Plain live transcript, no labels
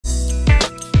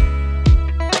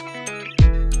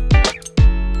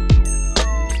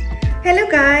Hello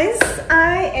guys,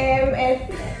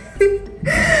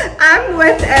 I'm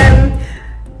with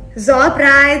Zah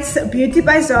Brides, Beauty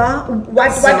by Zah.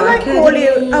 What do I call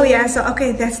you? Oh yeah, so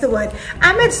okay, that's the word.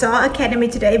 I'm at Zah Academy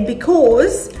today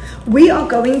because we are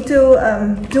going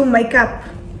to do makeup.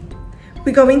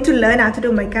 We're going to learn how to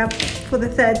do makeup for the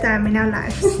third time in our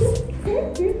lives.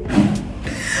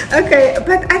 Okay,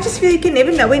 but I just feel you can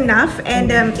never know enough,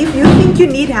 and if you think you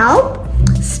need help,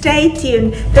 stay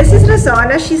tuned. This is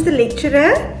Razana, she's the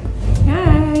lecturer.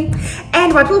 Hi.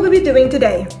 And what will we be doing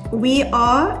today? We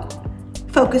are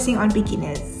focusing on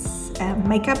beginners,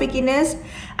 makeup beginners.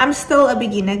 I'm still a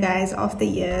beginner, guys, after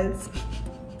years.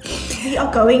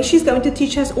 She's going to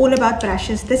teach us all about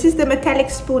brushes. This is the metallic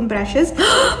spoon brushes.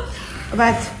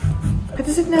 What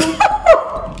is it now?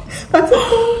 What's it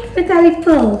called? Metallic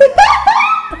pearl.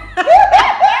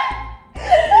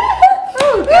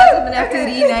 Oh God, I'm gonna have to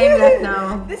rename that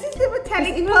now. This is the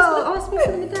metallic You pearl. asked me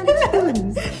for the metallic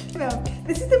spoons. No,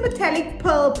 this is the metallic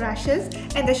pearl brushes,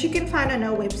 and this you can find on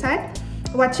our website.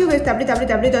 What's your website?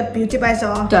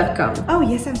 www.beautybyzah.com. Oh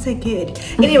yes, I'm so good.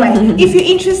 Anyway, if you're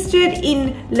interested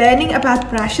in learning about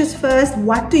brushes first,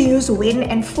 what to use, when,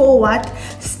 and for what,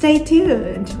 stay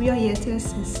tuned. We are here to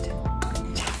assist.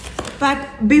 But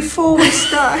before we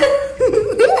start,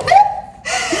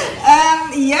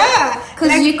 yeah,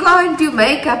 because you can't do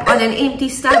makeup on an empty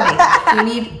stomach. You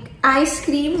need ice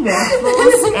cream,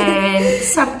 waffles, and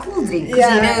some cool drink.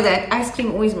 Because you know that ice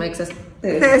cream always makes us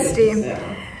thirsty. So.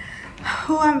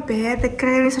 Oh, I'm bad. The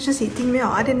cravings are just hitting me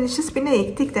hard, and it's just been a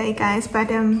hectic day, guys.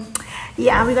 But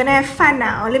yeah, we're gonna have fun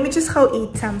now. Let me just go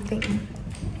eat something.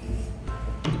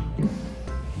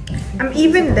 I'm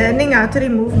even learning how to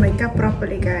remove makeup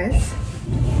properly, guys.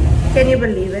 Can you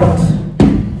believe it?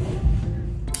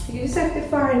 You just have to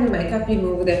find a makeup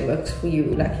remover that works for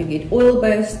you. Like you get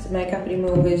oil-based makeup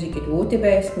removers, you get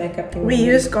water-based makeup removers. We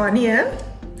use Garnier.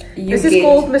 This is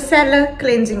called micellar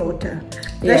cleansing water.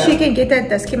 This you can get at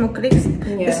the Skimoclicks.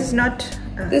 This is not.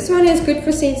 This one is good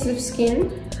for sensitive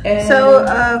skin. So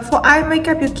for eye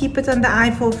makeup, you keep it on the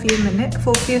eye for a few minutes,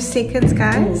 for a few seconds,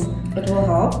 guys. It will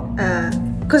help.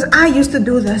 Because I used to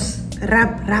do this,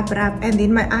 rub, and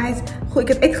then my eyes, ik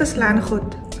heb uitgeslaan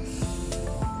goed.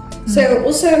 So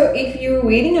also, if you're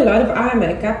wearing a lot of eye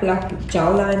makeup, like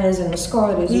gel liners and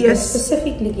mascaras, you can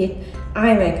specifically get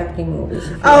eye makeup removers.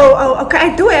 Oh, okay.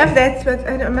 I do have that, but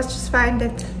I must just find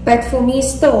it. But for me,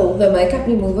 still, the makeup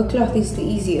remover cloth is the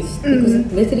easiest because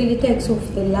it literally takes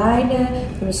off the liner,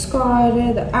 the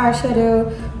mascara, the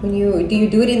eyeshadow. Do you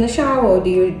do it in the shower, or do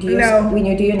you when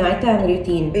you do your nighttime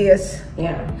routine? Yes.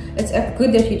 Yeah, it's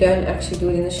good that you don't actually do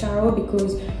it in the shower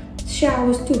because the shower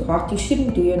is too hot. You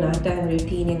shouldn't do your nighttime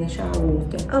routine in the shower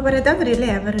water. Oh, but I don't really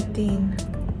have a routine.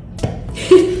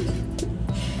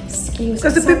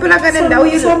 Because the people are gonna know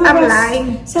I'm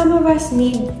lying. Some of us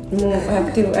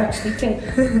have to actually take.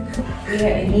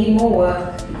 Need more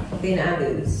work than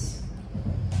others.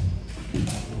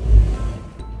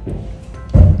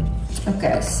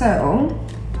 Okay, so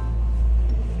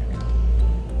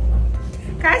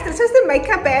guys, this is the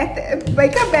makeup bag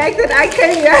that I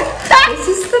came here. This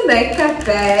is the makeup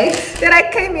bag that I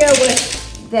came here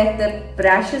with. That the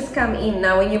brushes come in.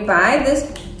 Now, when you buy this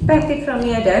packet from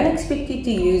me, I don't expect you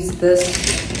to use this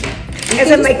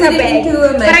as a makeup bag.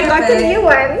 But I got a new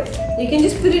one. You can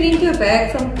just put it into a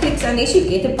bag from Clicks unless you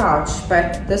get a pouch,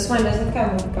 but this one doesn't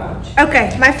come with a pouch.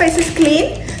 Okay, my face is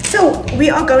clean. So we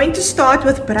are going to start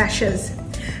with brushes.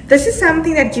 This is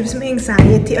something that gives me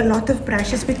anxiety, a lot of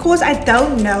brushes, because I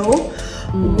don't know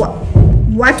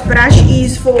what brush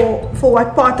is for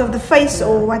what part of the face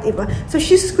or whatever. So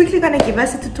she's quickly going to give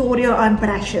us a tutorial on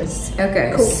brushes.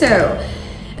 Okay, cool. So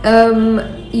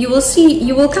you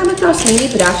will come across many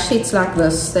brush sets like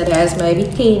this that has maybe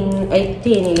 8,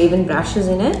 10, 11 brushes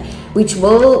in it, which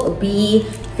will be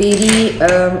very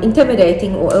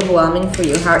intimidating or overwhelming for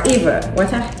you. However,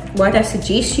 what I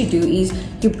suggest you do is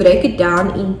you break it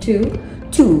down into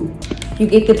 2. You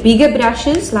get the bigger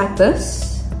brushes like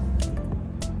this,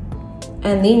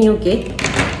 and then you get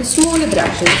the smaller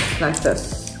brushes like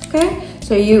this. Okay,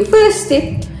 so you first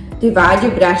step, divide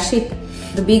your brush set,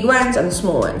 the big ones and the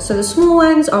small ones. So the small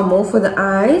ones are more for the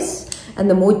eyes and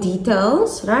the more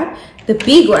details, right? The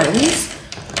big ones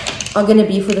are going to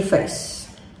be for the face.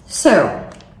 So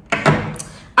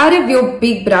out of your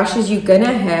big brushes, you're going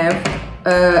to have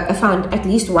at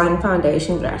least one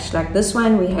foundation brush. Like this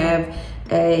one, we have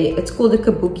it's called a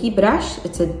kabuki brush.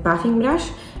 It's a buffing brush,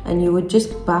 and you would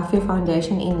just buff your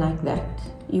foundation in like that.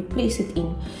 You place it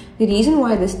in. The reason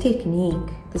why this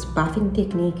buffing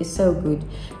technique is so good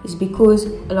is because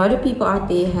a lot of people out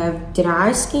there have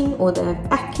dry skin or they have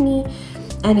acne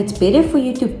and it's better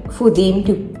for them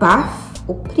to buff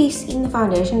or press in the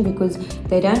foundation because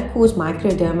they don't cause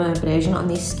microdermabrasion on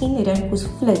their skin, they don't cause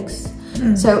flakes.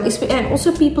 So, and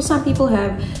also some people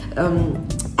have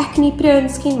acne prone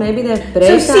skin, maybe they have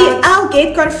breakouts. So see, I'll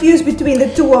get confused between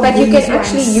the two of these. But you can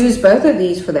actually use both of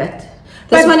these for that.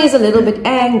 This one is a little bit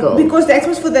angled. Because that's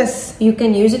what's for this. You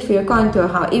can use it for your contour.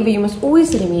 However, you must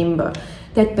always remember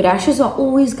that brushes are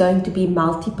always going to be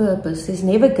multi-purpose. There's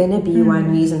never going to be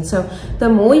one reason. So the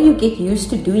more you get used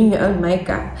to doing your own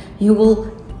makeup, you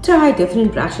will try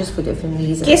different brushes for different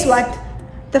reasons. Guess what?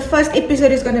 The first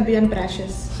episode is going to be on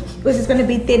brushes. Because it's going to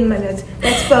be 10 minutes.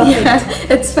 That's perfect.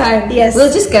 Yeah, it's fine. Yes.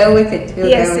 We'll just go with it.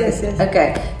 Yes.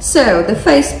 Okay. So the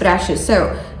face brushes.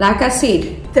 So like I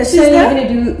said,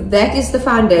 that is the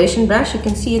foundation brush. You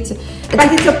can see it's a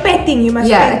petting. You must.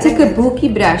 Yeah, it's a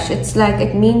kabuki brush. It's like,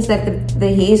 it means that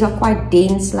the hairs are quite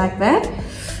dense like that.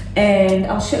 And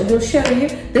we'll show you.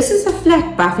 This is a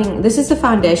flat buffing. This is a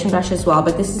foundation brush as well,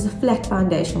 but this is a flat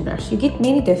foundation brush. You get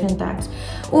many different types.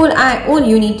 All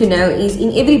you need to know is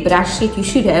in every brush set you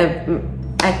should have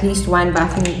at least one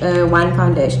one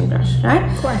foundation brush, right?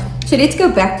 Quite. So let's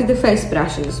go back to the face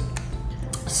brushes.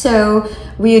 So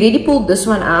we already pulled this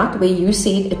one out where you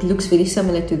said it looks very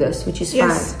similar to this, which is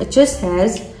fine. It just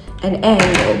has an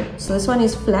angle. So this one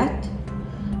is flat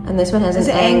and this one has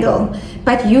an angle.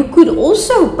 But you could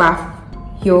also buff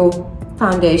your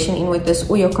foundation in with this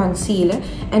or your concealer,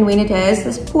 and when it has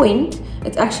this point,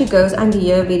 it actually goes under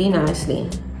here very nicely,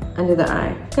 under the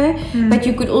eye, okay? But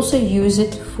you could also use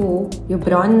it for your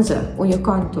bronzer or your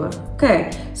contour,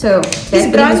 okay? So is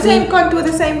bronzer and contour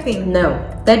the same thing? No,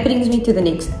 that brings me to the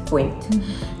next point.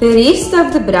 The rest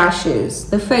of the brushes,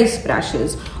 the face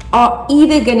brushes, are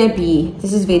either gonna be,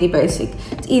 this is very basic,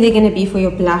 it's either gonna be for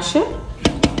your blusher,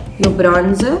 your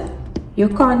bronzer, your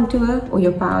contour, or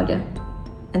your powder,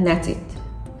 and that's it.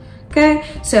 Okay,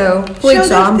 so for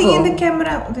example, the thing in the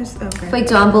camera. For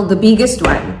example, the biggest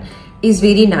one is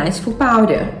very nice for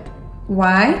powder.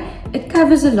 Why? It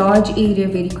covers a large area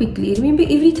very quickly. Remember,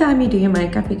 every time you do your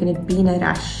makeup, you're gonna be in a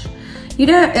rush. You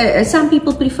know, some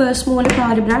people prefer a smaller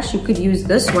powder brush. You could use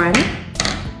this one.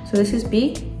 So this is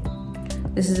big.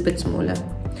 This is a bit smaller.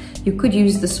 You could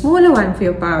use the smaller one for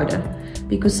your powder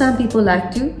because some people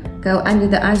like to go under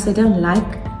the eyes. They don't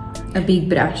like a big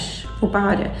brush for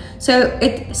powder. So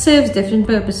it serves different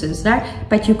purposes, right?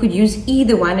 But you could use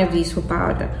either one of these for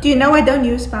powder. Do you know I don't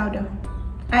use powder?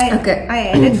 I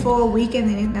had it for a week and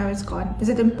then now it's gone. Is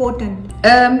it important?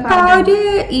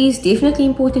 Powder is definitely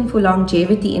important for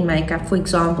longevity in makeup. For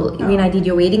example, when I did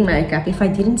your wedding makeup, if I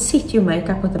didn't set your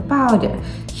makeup with a powder,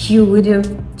 you would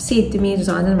have said to me,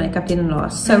 Razana, the makeup didn't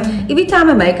last. So every time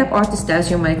a makeup artist does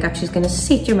your makeup, she's going to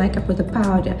set your makeup with a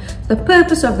powder. The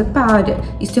purpose of the powder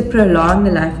is to prolong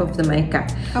the life of the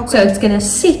makeup. So it's going to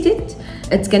set it.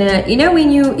 It's gonna, you know,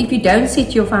 if you don't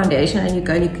set your foundation and you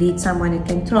go to greet someone, it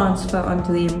can transfer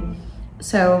onto them.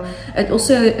 So it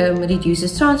also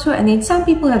reduces transfer. And then some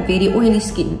people have very oily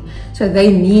skin, so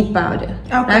they need powder,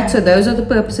 right? So those are the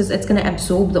purposes. It's gonna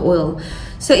absorb the oil.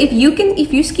 So if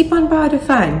you skip on powder,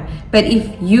 fine. But if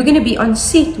you're gonna be on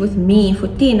set with me for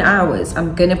 10 hours,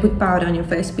 I'm gonna put powder on your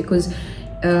face because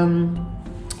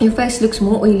your face looks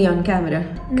more oily on camera.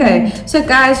 Okay, so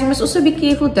guys, you must also be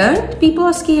careful. People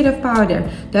are scared of powder.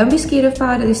 Don't be scared of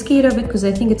powder. They're scared of it because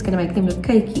they think it's going to make them look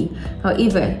cakey.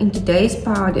 However, in today's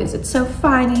powders, it's so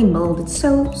finely milled. It's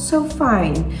so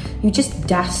fine. You just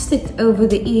dust it over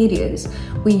the areas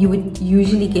where you would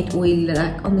usually get oil,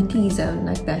 like on the T-zone,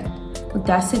 like that. Or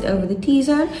dust it over the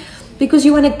T-zone because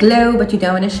you want to glow, but you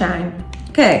don't want to shine.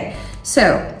 Okay,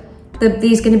 so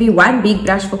there's going to be one big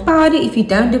brush for powder. If you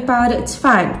don't do powder, it's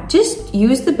fine. Just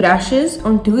use the brushes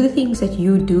on do the things that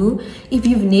you do. If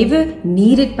you've never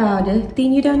needed powder,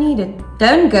 then you don't need it.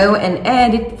 Don't go and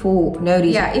add it for no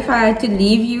reason. Yeah, if I had to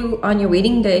leave you on your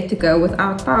wedding day to go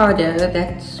without powder,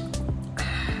 that's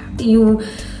you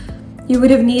would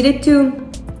have needed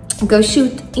to go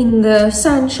shoot in the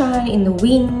sunshine, in the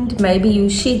wind. Maybe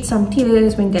you shed some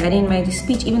tears when Darren made his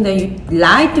speech, even though you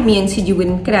lied to me and said you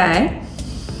wouldn't cry.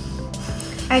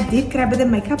 I did cry, but the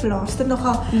makeup lasted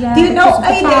nogal. Yeah, do you know,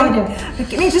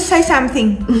 can I just say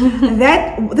something?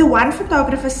 That the one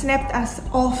photographer snapped us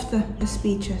after the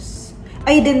speeches.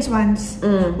 Aiden's ones,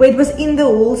 where it was in the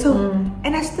hall, so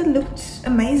and I still looked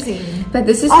amazing. But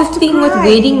this is the thing with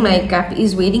wedding makeup,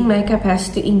 is wedding makeup has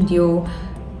to endure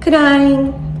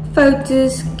crying,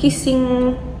 photos,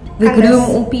 kissing, the groom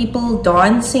or people,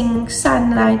 dancing,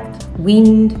 sunlight,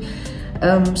 wind.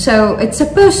 So it's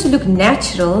supposed to look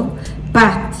natural,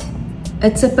 but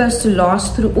it's supposed to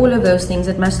last through all of those things.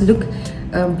 It must look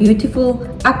beautiful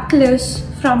up close,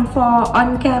 from far,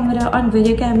 on camera, on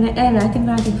video camera, and right in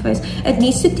front of your face. It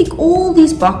needs to tick all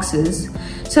these boxes.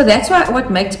 So that's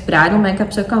what makes bridal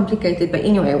makeup so complicated. But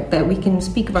anyway, that we can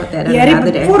speak about that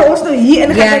another day. Let's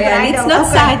not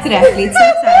sidetrack.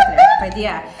 But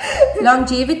yeah,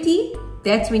 longevity,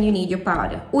 that's when you need your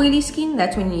powder. Oily skin,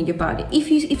 that's when you need your powder. If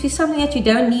it's something that you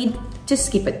don't need, just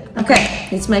skip it. Okay,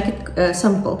 let's make it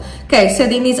simple. Okay, so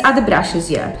then there's other brushes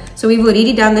here. So we've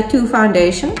already done the 2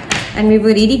 foundation, and we've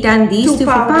already done these 2 for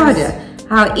powder.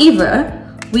 However,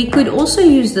 we could also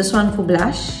use this one for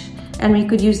blush, and we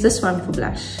could use this one for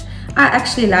blush. I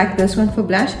actually like this one for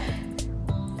blush.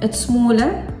 It's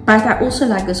smaller, but I also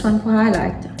like this one for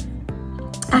highlight.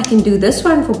 I can do this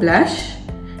one for blush,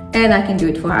 and I can do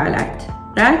it for highlight,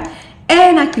 right?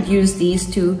 And I could use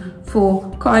these 2 for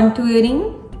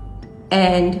contouring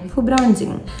and for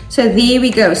bronzing. So there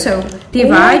we go. So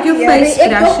divide your face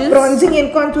brushes. Bronzing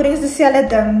and contouring is dieselfde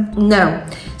ding. No.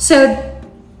 So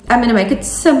I'm going to make it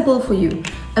simple for you.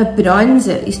 A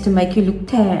bronzer is to make you look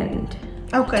tanned.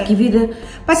 Okay. To give you the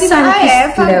But if I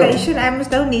have foundation, I must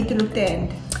don't need to look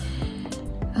tanned.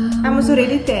 I was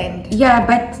already tanned. Yeah,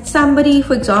 but somebody,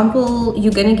 for example,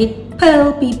 you're going to get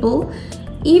pale people.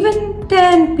 Even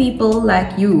tan people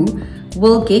like you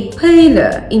will get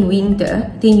paler in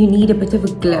winter, then you need a bit of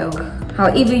a glow.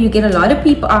 However, you get a lot of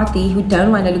people out there who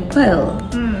don't want to look pale.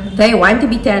 They want to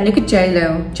be tan. Look at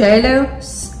J-Lo.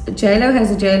 J-Lo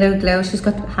has a J-Lo glow. She's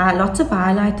got lots of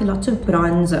highlighter, lots of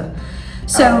bronzer.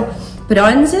 So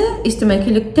bronzer is to make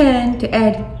you look tan, to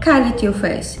add color to your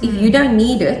face. If you don't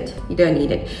need it, you don't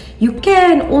need it. You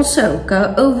can also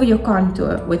go over your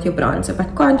contour with your bronzer,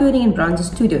 but contouring and bronzer is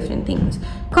 2 different things.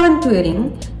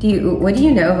 Contouring, what do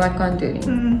you know about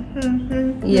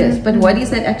contouring? Yes, but what is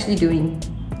that actually doing?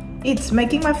 It's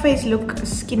making my face look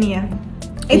skinnier.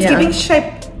 It's giving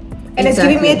shape. And it's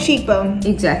giving me a cheekbone.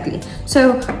 Exactly.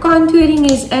 So contouring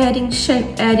is adding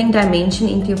shape, adding dimension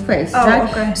into your face, right?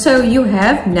 Okay. So you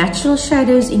have natural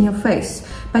shadows in your face,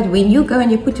 but when you go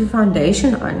and you put your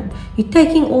foundation on, you're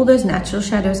taking all those natural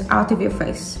shadows out of your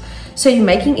face. So you're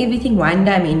making everything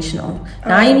one-dimensional.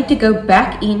 Now you need to go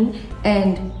back in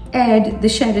and add the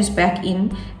shadows back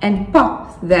in and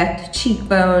pop that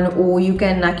cheekbone, or you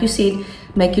can, like you said,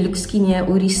 make you look skinnier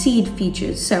or recede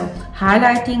features. So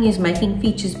highlighting is making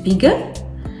features bigger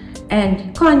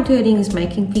and contouring is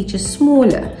making features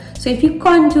smaller. So if you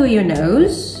contour your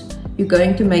nose, you're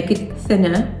going to make it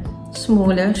thinner,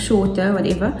 smaller, shorter,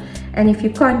 whatever. And if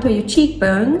you contour your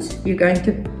cheekbones, you're going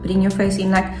to bring your face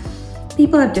in. Like,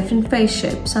 people have different face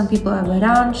shapes. Some people have a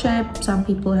round shape, some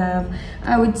people have,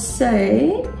 I would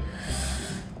say,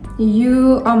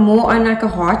 you are more on like a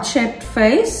heart-shaped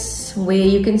face, where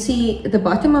you can see the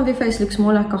bottom of your face looks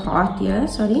more like a heart here.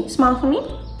 Sorry, smile for me.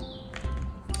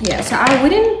 Yeah, so I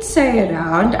wouldn't say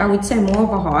round, I would say more of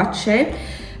a heart shape.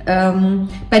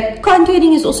 But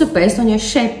contouring is also based on your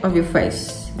shape of your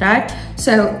face, right?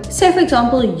 So say for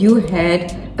example you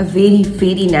had a very,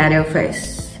 very narrow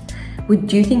face.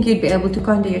 Would you think you'd be able to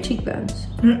contour your cheekbones?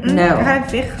 No.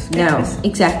 No,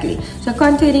 exactly. So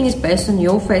contouring is based on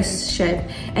your face shape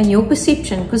and your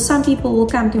perception, because some people will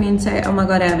come to me and say, oh my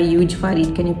god, I have a huge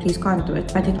forehead, can you please contour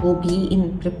it? But it will be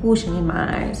in proportion in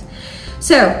my eyes.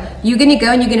 So you're going to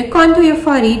go and you're going to contour your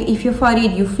forehead if your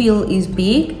forehead you feel is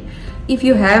big. If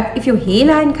your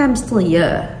hairline comes till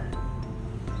here,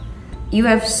 you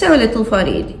have so little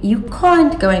forehead, you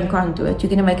can't go and contour it. You're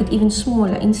going to make it even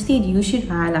smaller. Instead, you should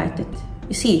highlight it.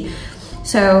 You see?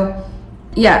 So,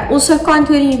 yeah. Also,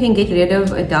 contouring, you can get rid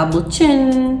of a double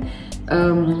chin.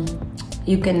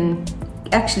 You can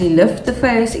actually lift the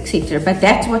face, etc. But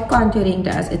that's what contouring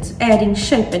does. It's adding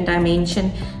shape and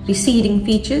dimension, receding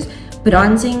features.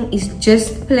 Bronzing is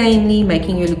just plainly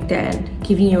making you look tanned,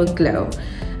 giving you a glow.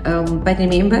 But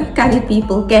remember, colored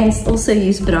people can also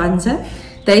use bronzer.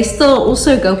 They still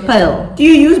also go pale. Do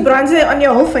you use bronzer on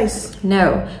your whole face?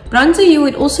 No. Bronzer you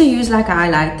would also use like a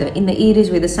highlighter in the areas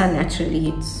where the sun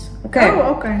naturally hits. Okay.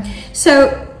 Oh, okay.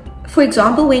 So, for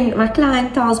example, when my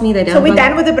client tells me they don't... So we're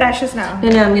done with the brushes now?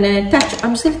 No, I'm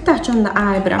just going to touch on the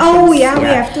eye brushes. Oh, yeah, we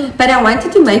have to. But I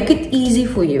wanted to make it easy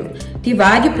for you.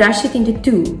 Divide your brush set into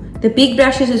 2. The big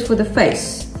brushes is for the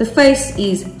face. The face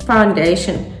is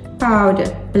foundation,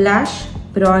 powder, blush,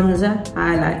 bronzer,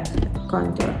 highlight,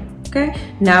 contour. Okay,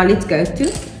 now let's go to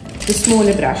the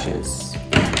smaller brushes.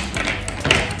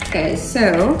 Okay,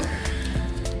 so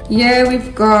here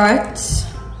we've got,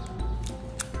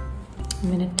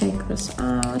 I'm gonna take this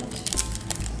out.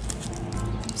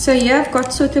 So here I've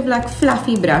got sort of like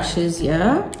fluffy brushes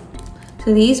here.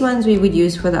 So these ones we would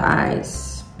use for the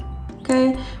eyes.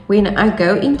 Okay, when I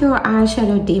go into our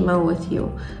eyeshadow demo with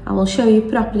you, I will show you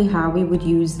properly how we would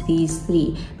use these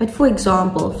three. But for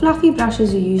example, fluffy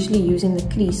brushes you usually use in the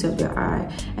crease of your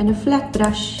eye, and a flat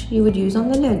brush you would use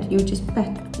on the lid. You would just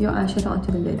pat your eyeshadow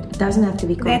onto the lid. It doesn't have to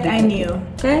be complicated. That I knew.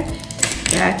 Okay?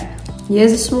 Yeah.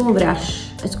 Here's a small brush.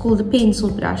 It's called a pencil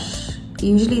brush.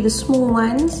 Usually the small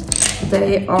ones,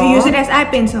 they are... You use it as eye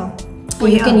pencil?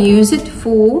 You can use it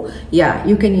for,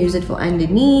 you can use it for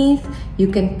underneath. You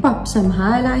can pop some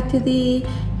highlighter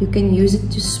there. You can use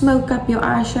it to smoke up your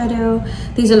eyeshadow.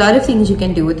 There's a lot of things you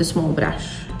can do with the small brush.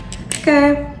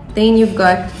 Okay, then you've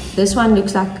got, this one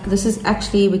looks like, this is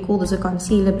actually, we call this a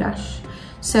concealer brush.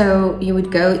 So you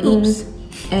would go in.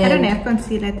 I don't have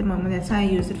concealer at the moment, that's why I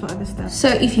use it for other stuff. So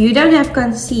if you don't have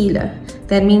concealer,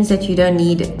 that means that you don't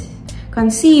need it.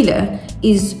 Concealer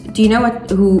is, do you know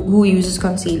who uses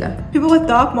concealer? People with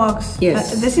dark marks.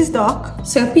 Yes. This is dark.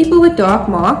 So people with dark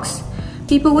marks,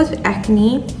 people with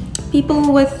acne,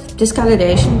 people with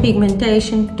discoloration,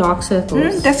 pigmentation, dark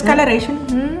circles.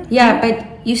 Discoloration. Yeah,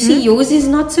 but you see, yours is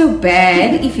not so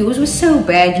bad. If yours was so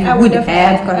bad, you would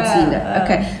have concealer.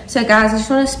 Okay, so guys, I just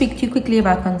want to speak to you quickly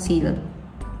about concealer.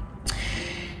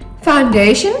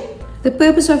 Foundation. The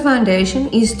purpose of foundation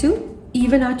is to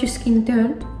even out your skin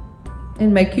tone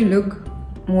and make you look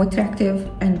more attractive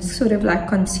and sort of like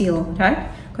conceal, right?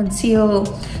 Conceal.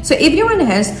 So everyone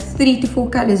has 3 to 4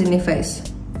 colors in their face.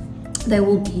 They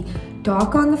will be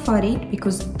dark on the forehead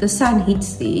because the sun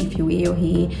hits there. If you wear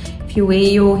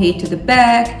your hair, to the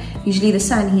back, usually the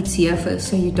sun hits here first,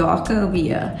 so you're darker over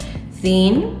here.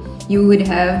 Then you would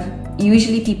have,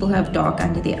 usually people have dark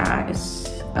under their eyes.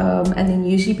 And then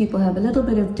usually people have a little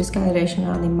bit of discoloration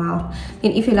around their mouth.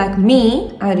 Then if you're like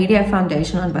me, I already have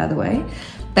foundation on, by the way,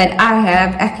 but I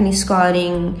have acne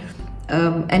scarring,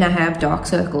 and I have dark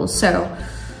circles. So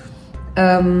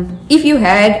if you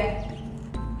had,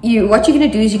 what you're going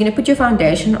to do is you're going to put your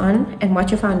foundation on, and what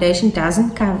your foundation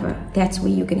doesn't cover, that's where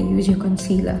you're going to use your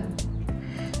concealer.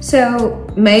 So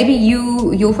maybe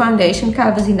your foundation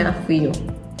covers enough for you.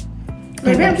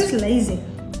 Maybe I'm just lazy.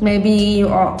 Maybe you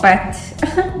are, but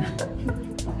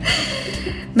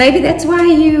maybe that's why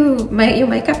your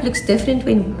makeup looks different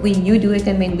when you do it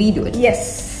and when we do it.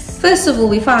 Yes. First of all,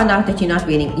 we found out that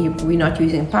we're not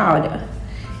using powder,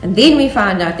 and then we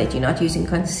found out that you're not using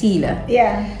concealer.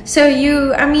 Yeah. So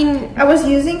I was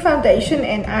using foundation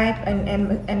and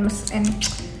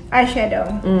eyeshadow.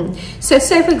 So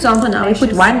say for example, now we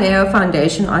put one layer of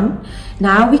foundation on.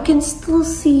 Now we can still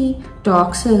see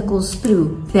dark circles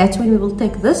through. That's when we will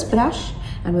take this brush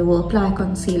and we will apply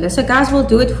concealer. So guys, we'll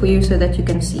do it for you so that you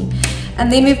can see.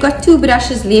 And then we've got 2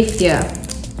 brushes left here.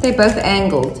 They're both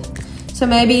angled. So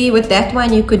maybe with that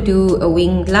one you could do a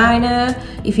winged liner.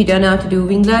 If you don't know how to do a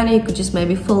winged liner, you could just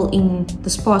maybe fill in the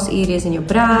sparse areas in your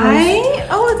brows.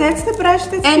 Oh, that's the brush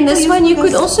that's... And this one you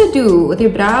could also do with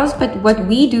your brows, but what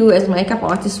we do as makeup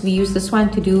artists, we use this one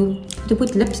to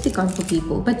put lipstick on for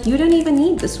people, but you don't even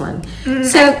need this one.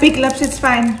 So big lips, it's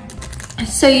fine.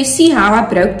 So you see how I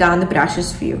broke down the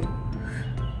brushes for you.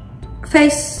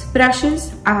 Face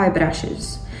brushes, eye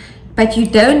brushes. But you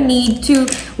don't need to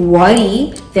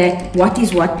worry that what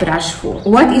is what brush for.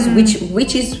 What is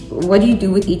which is what do you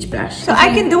do with each brush? So I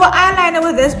can do an eyeliner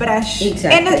with this brush.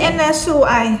 Exactly. And a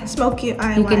smoky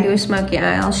eye. You can do a smoky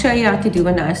eye. I'll show you how to do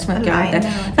a nice smoky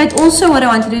eye. But also what I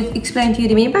wanted to explain to you,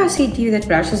 remember I said to you that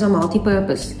brushes are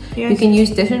multi-purpose. Yes. You can use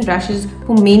different brushes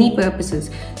for many purposes.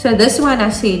 So this one I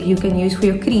said you can use for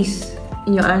your crease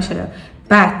in your eyeshadow.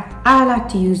 But I like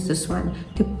to use this one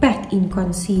to pat in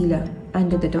concealer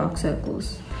under the dark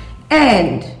circles.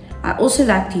 And I also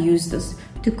like to use this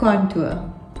to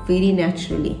contour very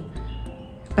naturally.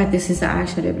 But this is the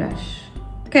eyeshadow brush.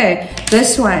 Okay,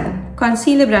 this one,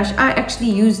 concealer brush, I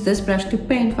actually use this brush to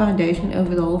paint foundation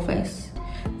over the whole face.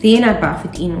 Then I buff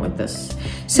it in with this.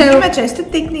 So just a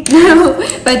technique. No,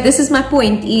 but this is my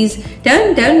point, is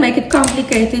don't make it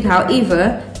complicated.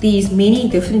 However, there's many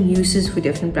different uses for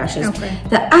different brushes. Okay.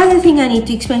 The other thing I need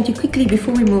to explain to you quickly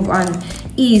before we move on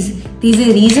is there's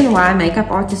a reason why makeup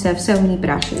artists have so many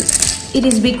brushes. It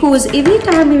is because every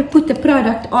time we put the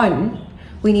product on,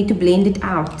 we need to blend it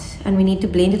out, and we need to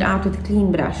blend it out with a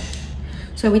clean brush.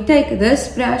 So we take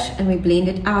this brush and we blend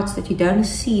it out so that you don't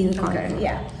see the contour. Okay,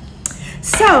 yeah.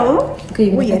 So,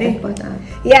 okay, you're gonna cut that part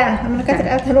out. Yeah, I'm gonna cut it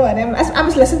out. Hello, I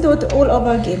must listen to it all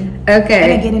over again. Okay.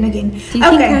 And again and again. Do you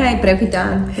think I broke it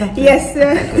down? Yes.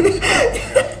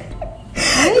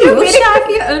 You're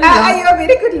a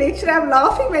very good lecturer. I'm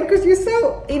laughing, man, because you're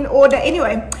so in order.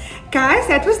 Anyway, Guys,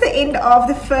 that was the end of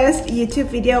the first YouTube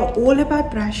video all about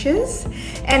brushes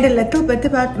and a little bit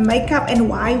about makeup and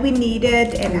why we need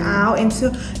it and how. And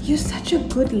so you're such a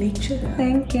good lecturer.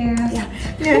 Thank you. Yeah.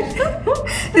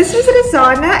 This is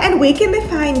Razana, and where can they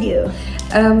find you?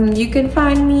 You can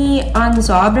find me on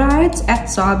Zabrides at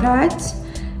Zabrides,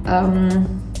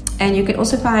 and you can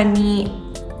also find me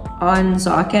on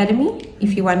Za Academy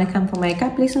if you want to come for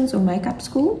makeup lessons or makeup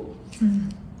school.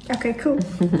 Okay, cool.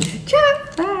 Ciao.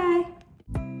 Bye.